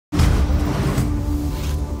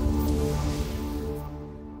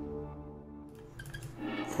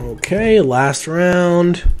Okay, last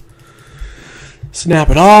round. Snap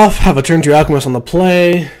it off. Have a turn 2 Alchemist on the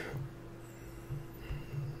play.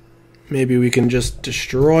 Maybe we can just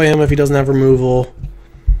destroy him if he doesn't have removal.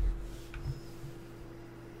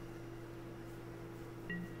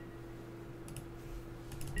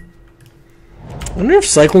 I wonder if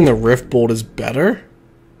cycling the Rift Bolt is better.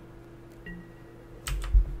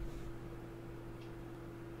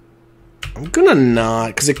 I'm gonna not,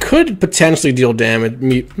 because it could potentially deal damage,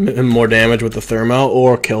 more damage with the Thermo,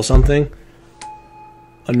 or kill something.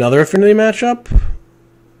 Another Affinity matchup.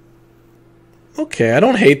 Okay, I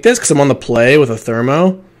don't hate this because I'm on the play with a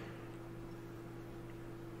Thermo,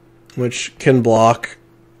 which can block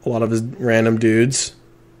a lot of his random dudes.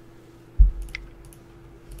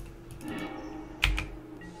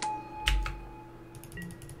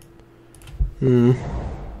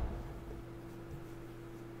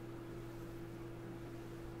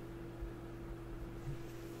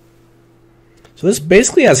 So this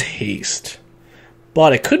basically has haste,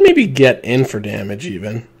 but it could maybe get in for damage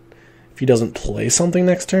even if he doesn't play something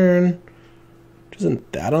next turn, which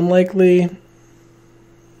isn't that unlikely.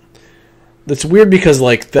 That's weird because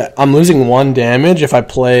like I'm losing 1 damage if I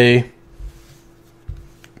play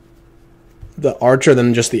the Archer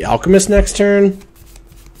than just the Alchemist next turn.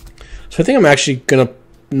 So I think I'm actually gonna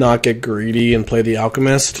not get greedy and play the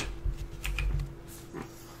Alchemist.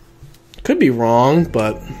 Could be wrong,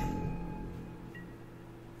 but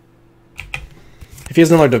if he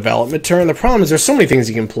has another development turn, the problem is there's so many things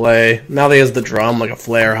he can play. Now that he has the drum, like a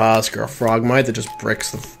Flare Husk or a Frogmite that just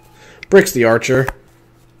bricks the Archer.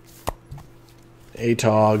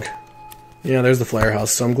 Atog. Yeah, there's the Flare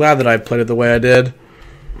Husk. So I'm glad that I played it the way I did.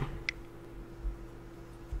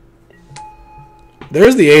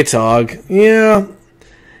 There's the Atog. Yeah.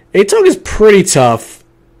 Atog is pretty tough.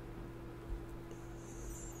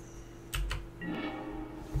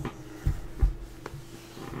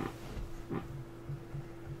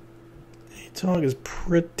 Atog is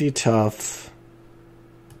pretty tough.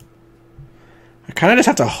 I kind of just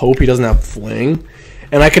have to hope he doesn't have Fling.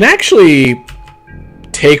 And I can actually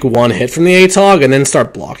take 1 hit from the Atog and then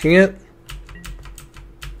start blocking it,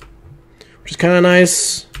 which is kind of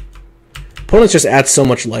nice. Opponents just add so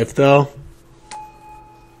much life, though.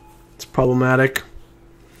 It's problematic.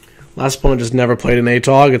 Last opponent just never played an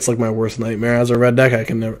Atog. It's like my worst nightmare as a red deck. I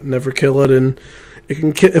can never kill it, and it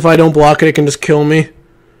can if I don't block it, it can just kill me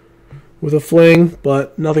with a Fling.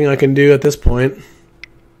 But nothing I can do at this point.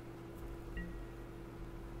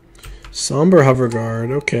 Somber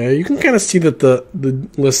Hoverguard. Okay, you can kind of see that the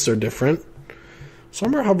lists are different.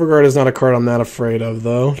 Somber Hoverguard is not a card I'm that afraid of,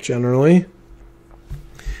 though. Generally.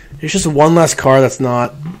 It's just one less card that's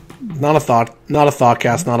not a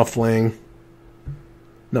Thoughtcast, not a Fling,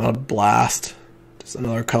 not a Blast. Just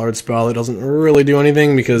another colored spell that doesn't really do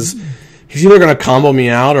anything because he's either going to combo me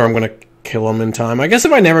out or I'm going to kill him in time. I guess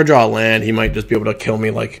if I never draw a land, he might just be able to kill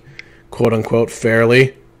me, like, quote unquote,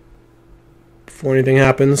 fairly before anything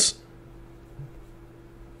happens.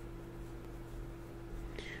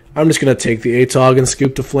 I'm just going to take the Atog and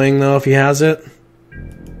scoop the Fling, though, if he has it.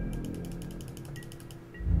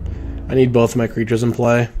 I need both my creatures in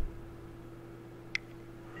play.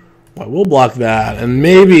 Well, we'll block that, and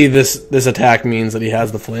maybe this attack means that he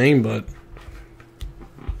has the Fling, but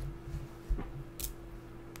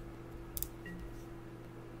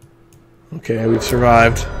okay, we've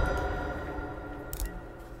survived.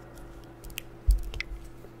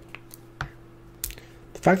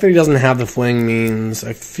 The fact that he doesn't have the Fling means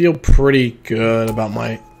I feel pretty good about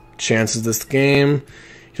my chances this game.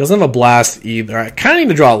 He doesn't have a Blast either. I kind of need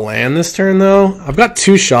to draw a land this turn, though. I've got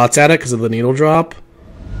 2 shots at it because of the Needle Drop.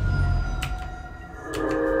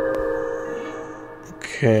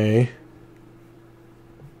 Okay.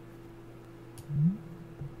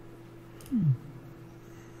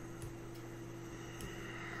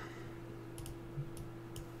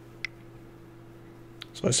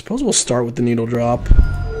 So I suppose we'll start with the Needle Drop.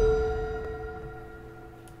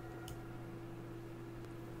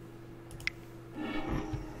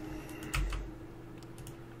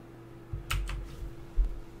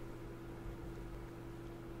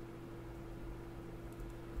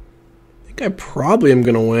 I probably am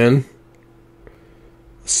going to win,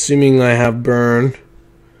 assuming I have burn.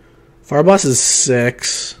 Fireblast is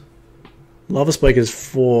 6. Lava Spike is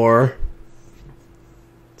 4.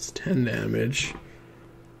 It's 10 damage.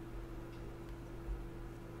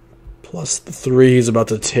 Plus the 3 he's about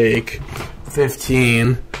to take.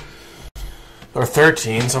 15. Or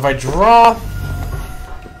 13. So if I draw...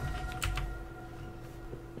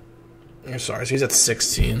 I'm sorry, so he's at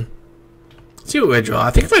 16. Let's see what I draw.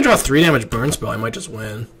 I think if I draw 3 damage burn spell, I might just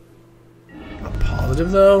win. I'll pause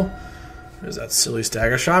positive though. There's that silly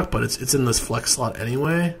Stagger Shock, but it's in this flex slot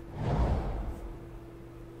anyway.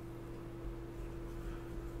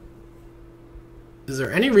 Is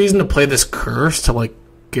there any reason to play this Curse to like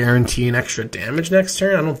guarantee an extra damage next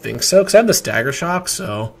turn? I don't think so, because I have the Stagger Shock,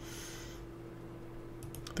 so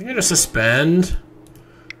I think I just suspend,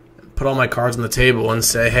 put all my cards on the table, and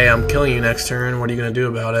say, hey, I'm killing you next turn. What are you going to do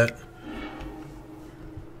about it?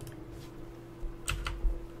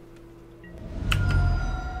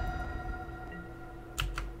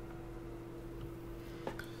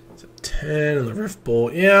 It's a 10 and the Rift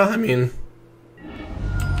Bolt. Yeah, I mean,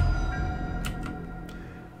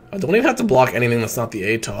 I don't even have to block anything that's not the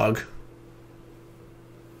ATOG.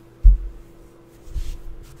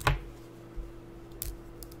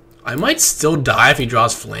 I might still die if he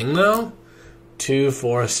draws Fling, though. 2,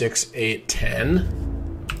 4, 6, 8,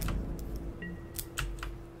 10.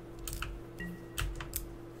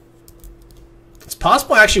 It's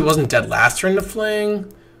possible I actually wasn't dead last turn to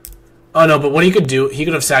Fling. Oh, no, but what he could do, he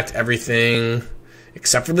could have sacked everything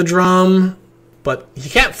except for the drum. But he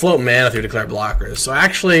can't float mana through declare blockers. So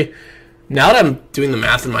actually, now that I'm doing the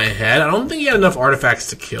math in my head, I don't think he had enough artifacts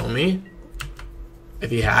to kill me if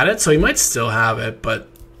he had it. So he might still have it, but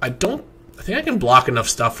I think I can block enough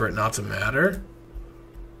stuff for it not to matter.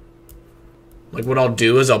 Like, what I'll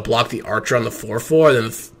do is I'll block the Archer on the 4/4,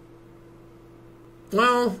 then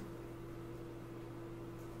well,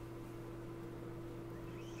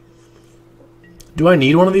 do I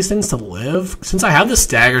need one of these things to live? Since I have the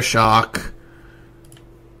Stagger Shock,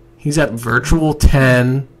 he's at virtual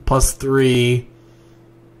 10 plus 3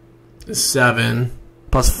 is 7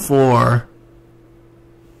 plus 4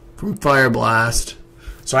 from Fire Blast.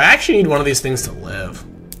 So I actually need one of these things to live.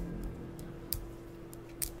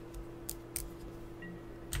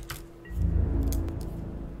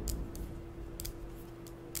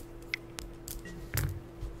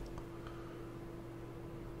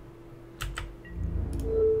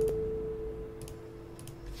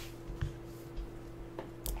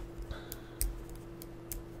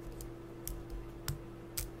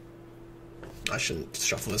 I shouldn't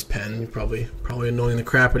shuffle this pen. Probably annoying the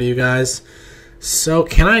crap out of you guys. So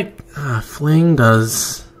can I? Fling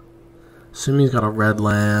does. Assuming he's got a red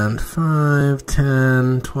land. 5,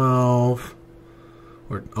 10, 12,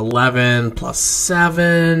 or 11 plus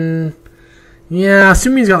 7. Yeah,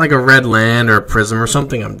 assuming he's got like a red land or a prism or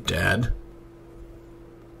something, I'm dead.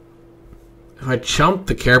 If I chump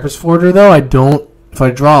the Carapace Forger, though, I don't. If I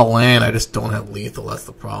draw a land, I just don't have lethal. That's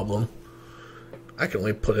the problem. I can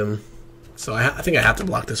only put him. So I think I have to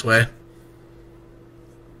block this way.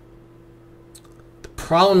 The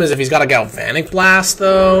problem is if he's got a Galvanic Blast,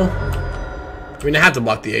 though. I mean, I have to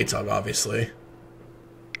block the ATOG, obviously.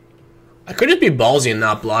 I could just be ballsy and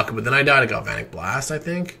not block it, but then I died a Galvanic Blast, I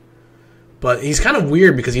think. But he's kind of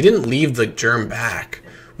weird because he didn't leave the germ back,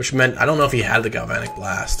 which meant I don't know if he had the Galvanic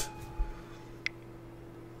Blast.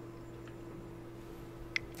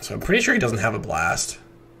 So I'm pretty sure he doesn't have a blast.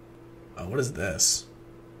 Oh, what is this?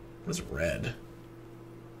 What is red?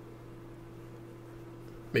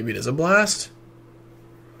 Maybe it is a blast?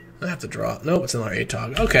 I have to draw. Nope, it's another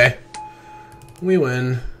ATOG. Okay. We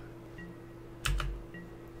win.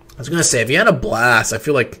 I was going to say, if he had a blast, I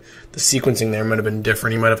feel like the sequencing there might have been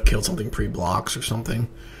different. He might have killed something pre-blocks or something.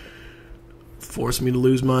 Forced me to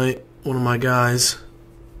lose one of my guys.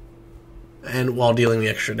 And while dealing the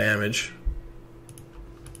extra damage.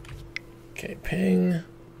 Okay, ping.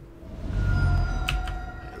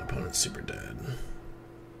 And opponent's super dead.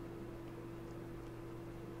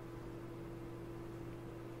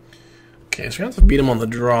 Okay, so we're going to have to beat him on the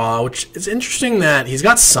draw, which is interesting that he's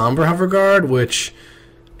got Somber Hoverguard,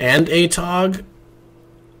 and ATOG,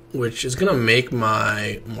 which is going to make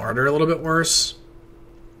my Martyr a little bit worse.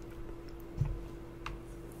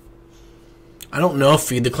 I don't know if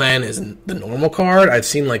Feed the Clan is the normal card. I've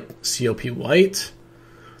seen, like, COP White.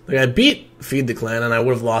 Like, I beat Feed the Clan, and I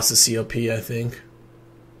would have lost the COP, I think.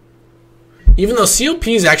 Even though COP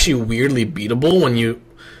is actually weirdly beatable when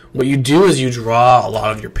what you do is you draw a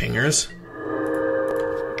lot of your pingers.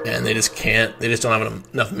 And they just don't have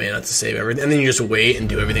enough mana to save everything. And then you just wait and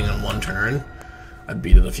do everything in one turn. I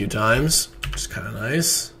beat it a few times, which is kind of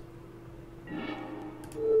nice.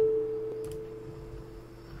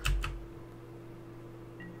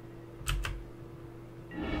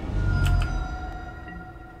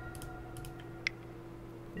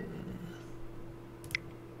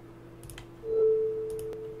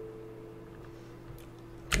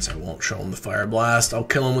 Guess I won't show him the Fire Blast. I'll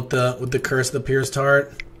kill him with the Curse of the Pierced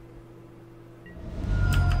Heart.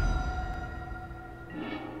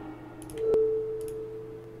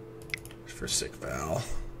 For Sick Val.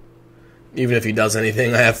 Even if he does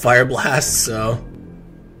anything, I have Fire Blast, so...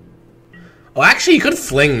 Oh, actually, he could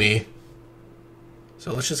fling me.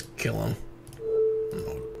 So let's just kill him.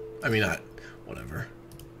 I mean, whatever.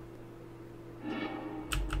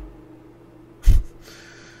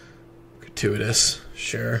 Gratuitous,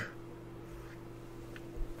 sure.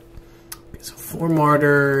 Okay, so 4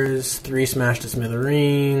 Martyrs, 3 Smash to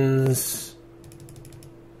Smithereens.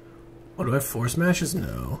 Oh, do I have 4 Smashes?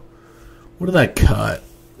 No. What did I cut?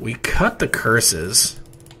 We cut the Curses.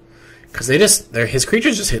 Because his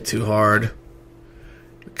creatures just hit too hard.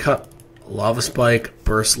 We cut Lava Spike,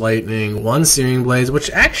 Burst Lightning, 1 Searing Blaze, which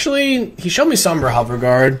actually, he showed me Somber Hover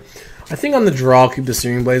Guard. I think on the draw I'll keep the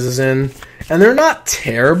Searing Blazes in. And they're not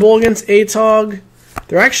terrible against Atog.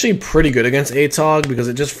 They're actually pretty good against Atog because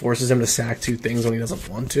it just forces him to sack 2 things when he doesn't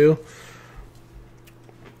want to.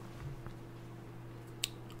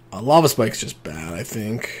 Lava Spike's just bad, I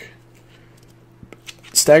think.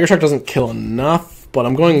 Stagger Shark doesn't kill enough, but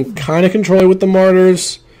I'm going kind of controlling with the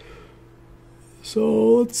Martyrs.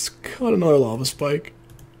 So let's cut another Lava Spike.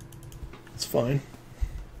 It's fine.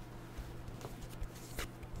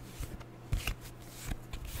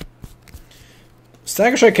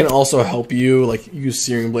 Stagger Strike can also help you, like, use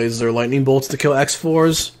Searing Blazes or Lightning Bolts to kill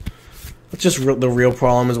X4s. That's just the real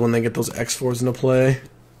problem is when they get those X4s into play.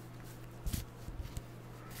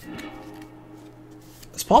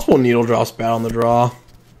 It's possible Needle Drop's bad on the draw,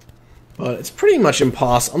 but it's pretty much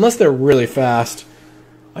impossible. Unless they're really fast,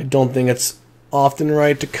 I don't think it's often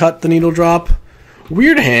right to cut the Needle Drop.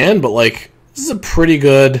 Weird hand, but, like, this is a pretty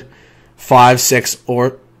good 5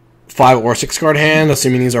 or 6 card hand,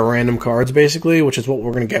 assuming these are random cards, basically, which is what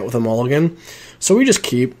we're going to get with a mulligan. So we just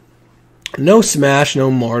keep. No Smash,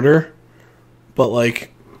 no Martyr, but,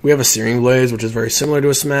 like, we have a Searing Blaze, which is very similar to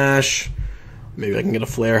a Smash. Maybe I can get a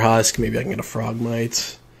Flare Husk, maybe I can get a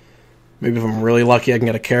Frogmite. Maybe if I'm really lucky, I can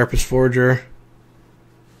get a Carapace Forger.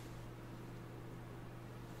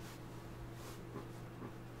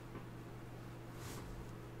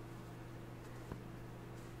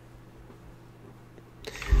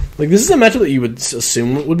 Like, this is a matchup that you would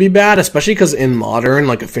assume would be bad, especially because in Modern,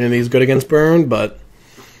 like, Affinity is good against Burn, but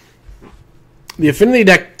the Affinity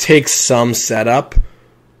deck takes some setup,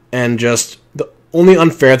 and just the only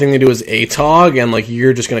unfair thing they do is Atog, and, like,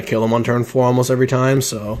 you're just going to kill them on turn 4 almost every time,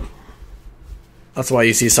 so that's why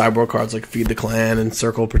you see sideboard cards like Feed the Clan and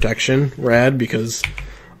Circle Protection red, because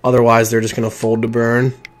otherwise they're just going to fold to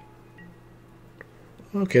Burn.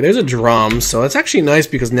 Okay, there's a Drum, so it's actually nice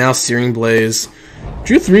because now Searing Blaze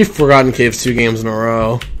drew 3 Forgotten Caves 2 games in a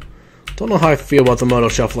row. Don't know how I feel about the Moto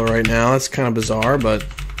Shuffler right now. That's kind of bizarre, but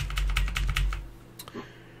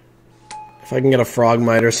if I can get a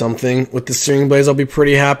Frogmite or something with the Searing Blaze, I'll be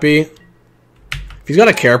pretty happy. If he's got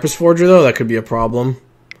a Carapace Forger, though, that could be a problem.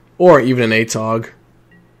 Or even an Atog.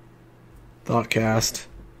 Thoughtcast.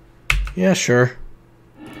 Yeah, sure.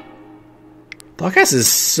 Thoughtcast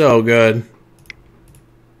is so good.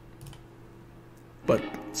 But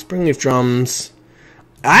Springleaf Drums...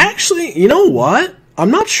 Actually, you know what?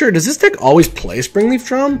 I'm not sure. Does this deck always play Springleaf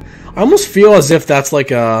Drum? I almost feel as if that's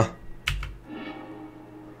like a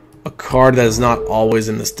card that is not always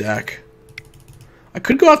in this deck. I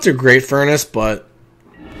could go after Great Furnace, but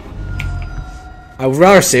I would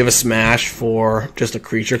rather save a Smash for just a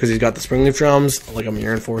creature because he's got the Springleaf Drums. Like a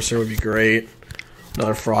Mirror Enforcer would be great.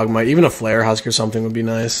 Another Frogmite. Even a Flare Husk or something would be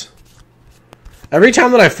nice. Every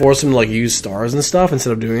time that I force him to, like, use stars and stuff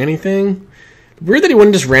instead of doing anything, weird that he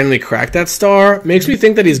wouldn't just randomly crack that star. Makes me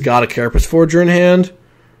think that he's got a Carapace Forger in hand.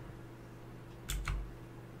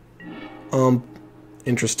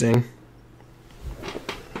 Interesting.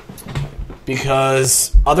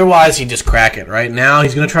 Because otherwise he'd just crack it, right? Now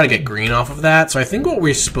he's going to try to get green off of that. So I think what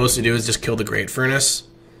we're supposed to do is just kill the Great Furnace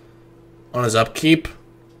on his upkeep.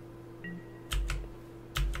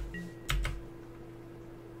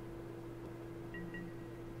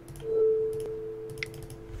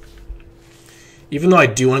 Even though I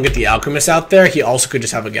do want to get the Alchemist out there, he also could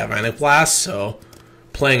just have a Galvanic Blast, so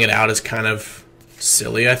playing it out is kind of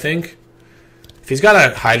silly, I think. If he's got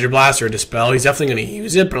a Hydro Blast or a Dispel, he's definitely going to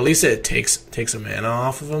use it, but at least it takes a mana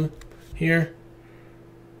off of him here.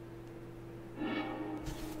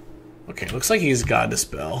 Okay, looks like he's got a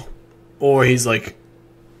Dispel. Or he's, like,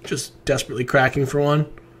 just desperately cracking for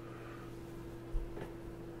one.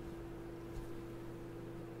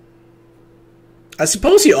 I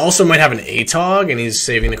suppose he also might have an Atog, and he's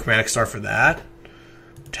saving the Chromatic Star for that.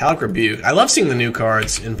 Metallic Rebuke. I love seeing the new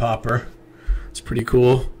cards in Pauper. It's pretty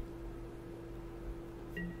cool.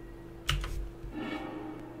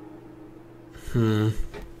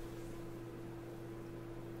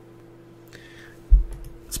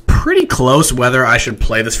 It's pretty close whether I should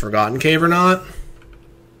play this Forgotten Cave or not.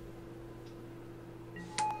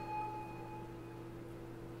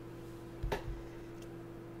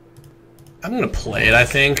 I'm going to play it, I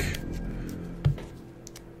think.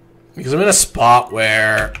 Because I'm in a spot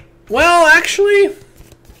where... Well, actually...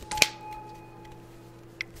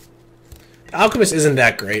 Alchemist isn't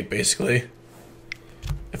that great, basically.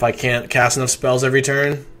 If I can't cast enough spells every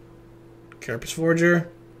turn. Carapace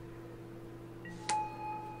Forger.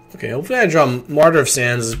 Okay, hopefully I draw Martyr of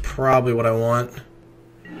Sands is probably what I want.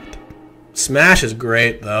 Smash is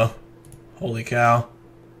great, though. Holy cow.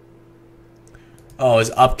 Oh,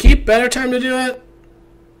 is Upkeep better time to do it?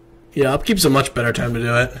 Yeah, Upkeep's a much better time to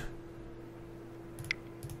do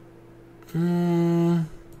it.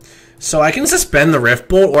 So I can suspend the Rift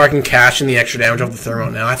Bolt, or I can cash in the extra damage off the Thermo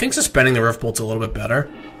now. I think suspending the Rift Bolt's a little bit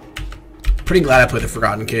better. Pretty glad I played the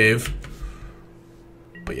Forgotten Cave.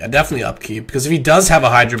 But yeah, definitely Upkeep. Because if he does have a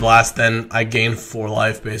Hydro Blast, then I gain 4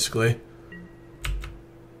 life, basically.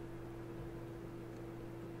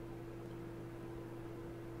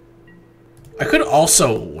 I could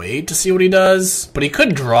also wait to see what he does, but he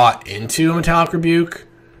could draw into a Metallic Rebuke.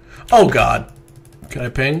 Oh god. Can I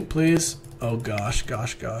ping, please? Oh gosh,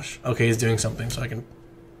 gosh, gosh. Okay, he's doing something, so I can...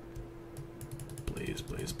 Please,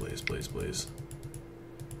 please, please, please, please.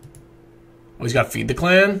 Oh, he's got Feed the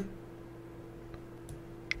Clan?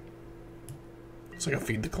 Looks like a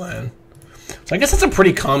Feed the Clan. So I guess that's a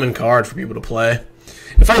pretty common card for people to play.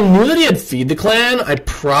 If I knew that he had Feed the Clan, I'd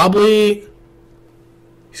probably...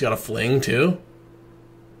 He's got a Fling, too.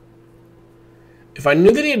 If I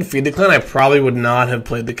knew that he had Feed the Clan, I probably would not have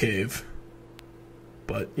played the Cave.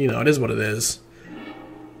 But, you know, it is what it is.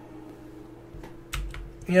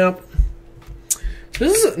 Yep. So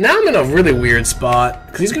this is, now I'm in a really weird spot,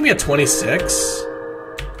 because he's going to be at 26.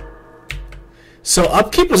 So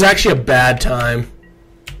Upkeep was actually a bad time.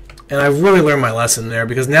 And I really learned my lesson there,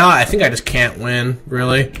 because now I think I just can't win,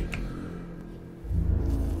 really.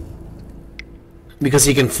 Because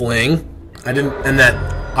he can Fling. I didn't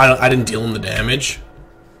deal him the damage.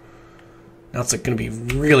 Now it's like going to be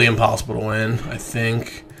really impossible to win, I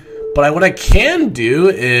think. But what I can do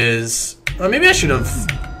is... Well, maybe I should have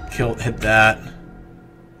hit that.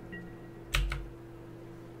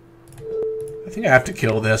 I think I have to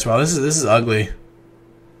kill this. Wow, this is ugly.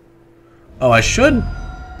 Oh, I should... I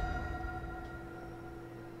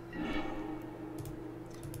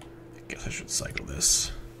guess I should cycle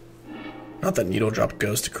this. Not that Needle Drop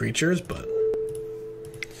goes to creatures, but...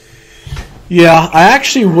 Yeah, I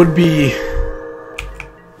actually would be...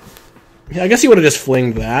 Yeah, I guess he would have just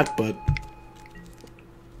flinged that, but...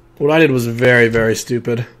 What I did was very, very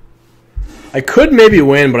stupid. I could maybe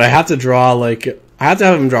win, but I have to draw, like... I have to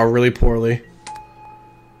have him draw really poorly.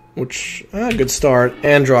 Which, good start.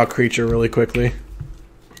 And draw a creature really quickly.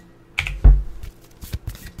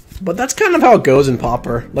 But that's kind of how it goes in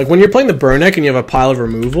Pauper. Like, when you're playing the burn deck and you have a pile of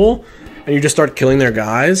removal... And you just start killing their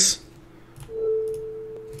guys.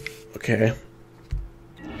 Okay.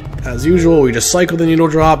 As usual, we just cycle the Needle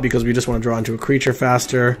Drop because we just want to draw into a creature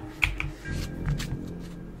faster.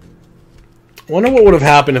 Wonder what would have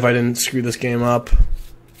happened if I didn't screw this game up.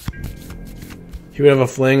 He would have a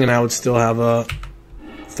Fling and I would still have a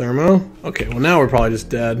Thermo? Okay, well now we're probably just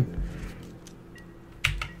dead.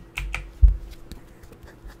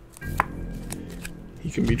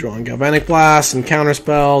 You can be drawing Galvanic Blast and counter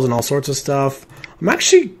spells and all sorts of stuff. I'm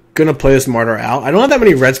actually gonna play this Martyr out. I don't have that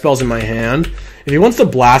many red spells in my hand. If he wants to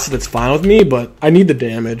blast it, it's fine with me, but I need the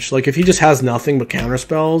damage. Like, if he just has nothing but counter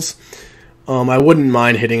spells, I wouldn't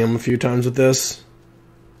mind hitting him a few times with this.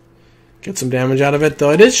 Get some damage out of it,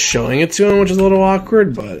 though it is showing it to him, which is a little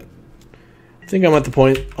awkward, but I think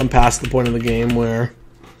I'm past the point of the game where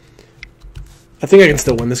I think I can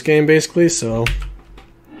still win this game, basically, so...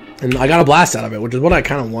 And I got a blast out of it, which is what I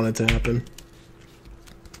kind of wanted to happen.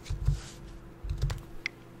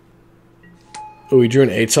 Oh, he drew an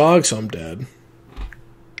 8-Sog, so I'm dead.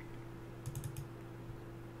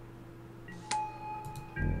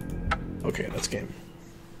 Okay, that's game.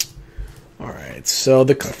 Alright, so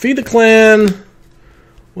the Feed the Clan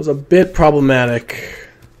was a bit problematic.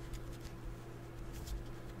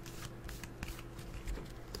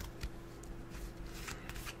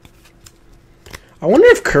 I wonder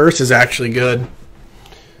if Curse is actually good.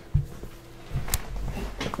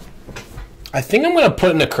 I think I'm going to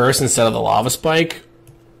put in a Curse instead of the Lava Spike.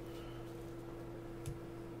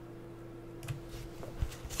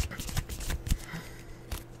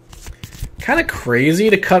 Kind of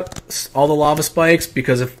crazy to cut all the Lava Spikes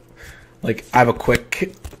because if, like, I have a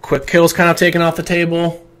quick kills kind of taken off the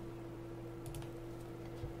table.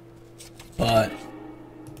 But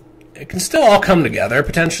it can still all come together,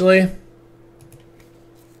 potentially.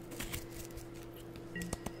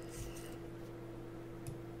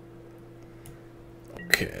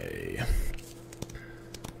 Okay.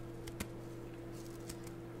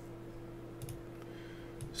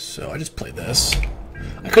 So I just play this.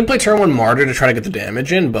 I could play turn 1 Martyr to try to get the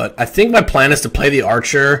damage in, but I think my plan is to play the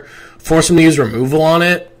Archer, force him to use removal on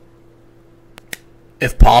it,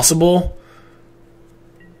 if possible,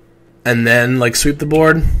 and then like sweep the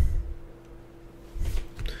board.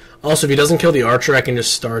 Also, if he doesn't kill the Archer, I can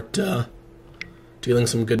just start dealing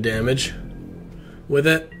some good damage with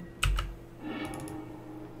it.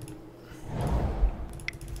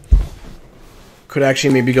 Could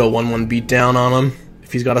actually maybe go 1/1 beatdown on him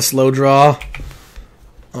if he's got a slow draw.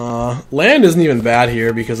 Land isn't even bad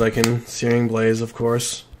here because I can Searing Blaze, of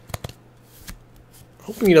course.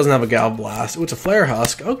 Hoping he doesn't have a Gal Blast. Ooh, it's a Flare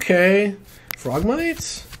Husk. Okay.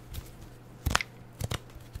 Frogmite?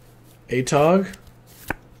 Atog?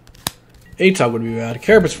 Atog would be bad.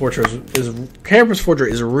 Carapace Forger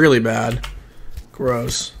is really bad.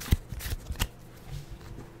 Gross.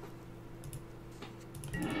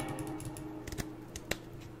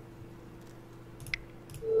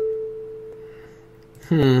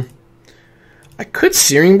 I could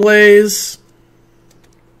Searing Blaze.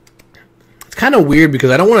 It's kind of weird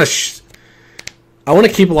because I don't want to. I want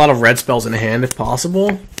to keep a lot of red spells in hand if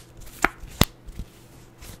possible.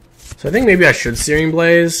 So I think maybe I should Searing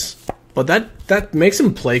Blaze, but that makes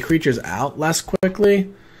him play creatures out less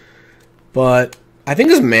quickly. But I think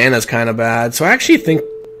his mana is kind of bad, so I actually think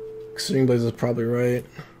Searing Blaze is probably right.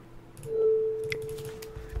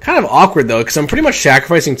 Kind of awkward though, because I'm pretty much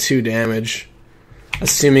sacrificing 2 damage.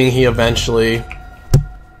 Assuming he eventually...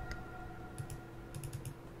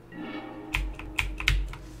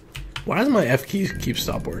 Why does my F key keep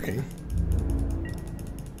stop working?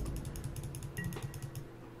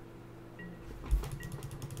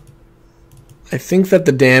 I think that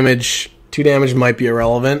the damage, 2 damage might be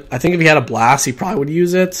irrelevant. I think if he had a blast, he probably would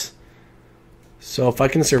use it. So if I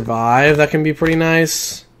can survive, that can be pretty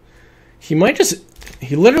nice. He might just...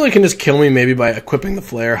 He literally can just kill me maybe by equipping the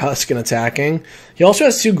Flare Husk and attacking. He also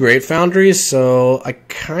has 2 Great Foundries, so I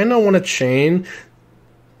kind of want to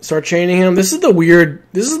start chaining him. This is the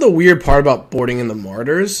weird part about boarding in the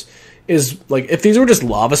Martyrs is like if these were just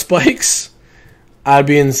Lava Spikes, I'd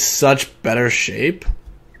be in such better shape.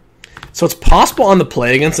 So it's possible on the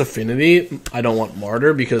play against Affinity, I don't want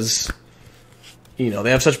Martyr because you know, they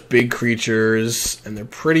have such big creatures and they're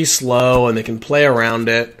pretty slow and they can play around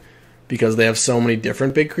it. Because they have so many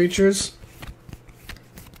different big creatures.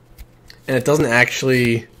 And it doesn't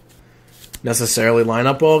actually necessarily line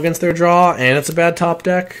up well against their draw, and it's a bad top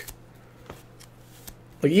deck.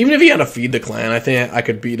 Like, even if he had to feed the clan, I think I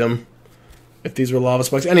could beat him if these were Lava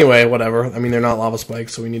Spikes. Anyway, whatever. I mean, they're not Lava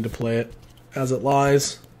Spikes, so we need to play it as it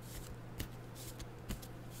lies.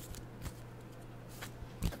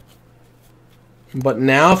 But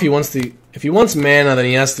now, if he wants mana, then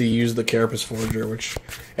he has to use the Carapace Forger, which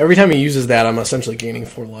every time he uses that, I'm essentially gaining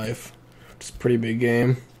 4 life. It's a pretty big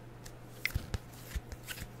game.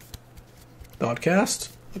 Thoughtcast?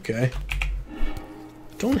 Okay.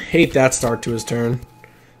 Don't hate that start to his turn.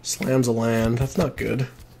 Slams a land. That's not good.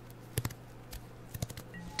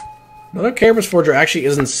 Another Carapace Forger actually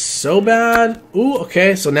isn't so bad. Ooh,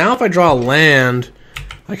 okay. So now if I draw a land,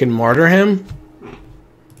 I can Martyr him.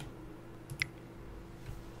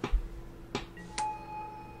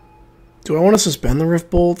 Do I want to suspend the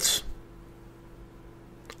Rift Bolt?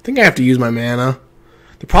 I think I have to use my mana.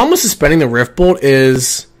 The problem with suspending the Rift Bolt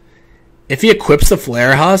is if he equips the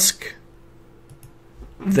Flare Husk,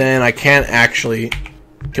 then I can't actually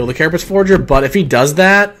kill the Carapace Forger. But if he does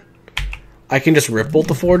that, I can just Rift Bolt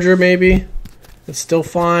the Forger, maybe. It's still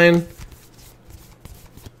fine.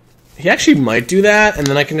 He actually might do that, and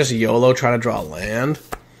then I can just YOLO try to draw a land.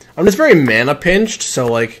 I'm just very mana pinched, so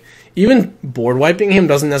like... Even board wiping him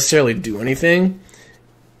doesn't necessarily do anything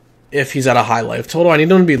if he's at a high life total. I need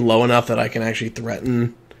him to be low enough that I can actually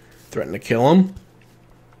threaten to kill him.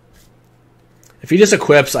 If he just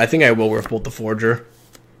equips, I think I will Rift Bolt the Forger.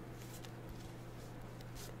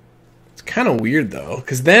 It's kind of weird though,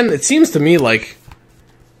 because then it seems to me like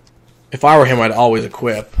if I were him, I'd always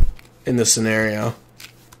equip in this scenario.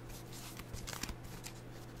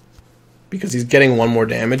 Because he's getting 1 more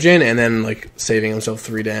damage in and then like saving himself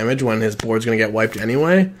 3 damage when his board's going to get wiped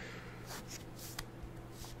anyway.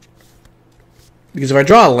 Because if I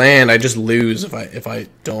draw a land, I just lose if I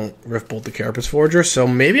don't Rift Bolt the Carapace Forger. So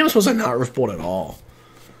maybe I'm supposed to not Rift Bolt at all.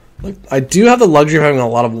 Like I do have the luxury of having a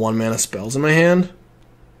lot of 1-mana spells in my hand.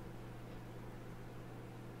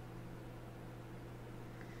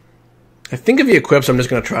 I think if he equips, I'm just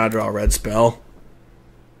going to try to draw a red spell.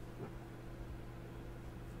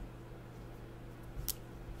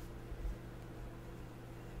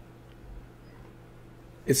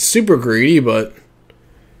 It's super greedy, but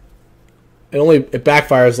it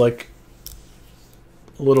backfires like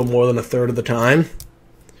a little more than a third of the time.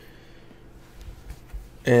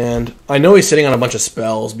 And I know he's sitting on a bunch of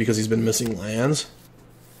spells because he's been missing lands.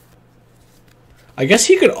 I guess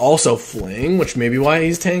he could also fling, which may be why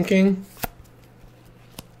he's tanking.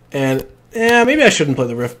 And, yeah, maybe I shouldn't play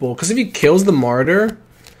the Rift Bowl, because if he kills the Martyr...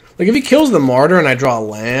 Like, if he kills the Martyr and I draw a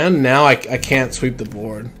land, now I can't sweep the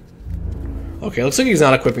board. Okay, looks like he's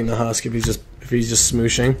not equipping the Husk if he's just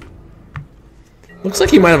smooshing. Looks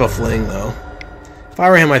like he might have a fling, though. If I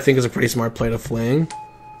were him, I think it's a pretty smart play to fling.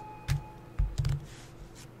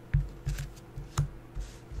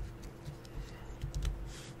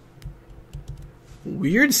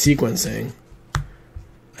 Weird sequencing.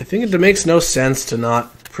 I think it makes no sense to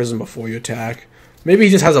not prison before you attack. Maybe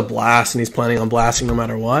he just has a blast and he's planning on blasting no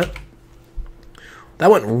matter what. That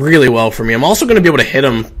went really well for me. I'm also going to be able to hit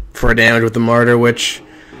him for damage with the Martyr, which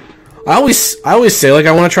I always say, like,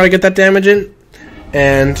 I want to try to get that damage in.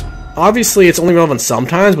 And obviously it's only relevant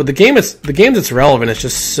sometimes, but the games it's relevant, it's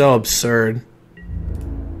just so absurd.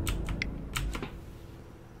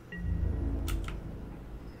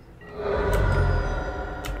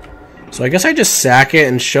 So I guess I just sack it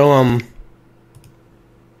and show him...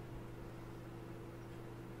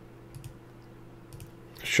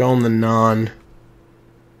 the non-Martyr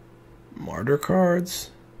cards.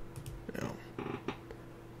 Yeah.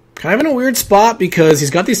 Kind of in a weird spot because he's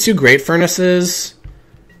got these two Great Furnaces.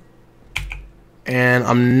 And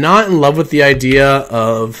I'm not in love with the idea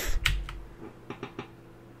of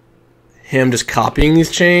him just copying these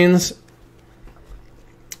chains.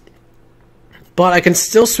 But I can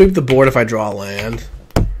still sweep the board if I draw a land.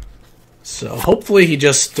 So hopefully he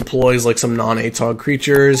just deploys like some non-ATOG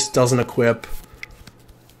creatures, doesn't equip,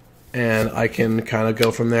 and I can kind of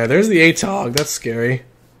go from there. There's the ATOG, that's scary.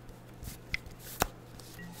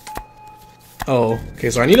 Oh, okay,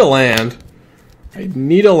 so I need a land. I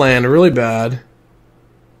need a land really bad.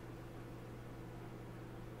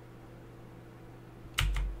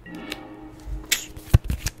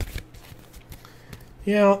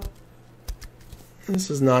 Yeah. This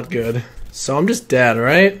is not good. So I'm just dead,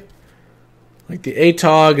 right? Like, the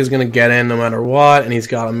ATOG is going to get in no matter what, and he's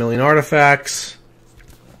got a million artifacts.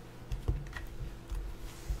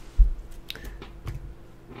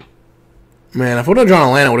 Man, if I would have drawn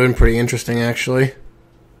a land, it would have been pretty interesting, actually.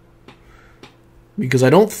 Because I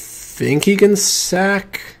don't think he can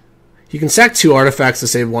sack... He can sack 2 artifacts to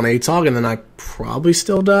save 1 ATOG, and then I probably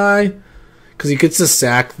still die. Because he gets to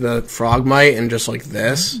sack the Frogmite and just like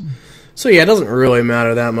this. So yeah, it doesn't really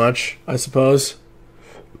matter that much, I suppose.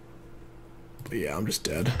 But yeah, I'm just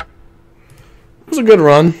dead. It was a good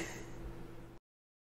run.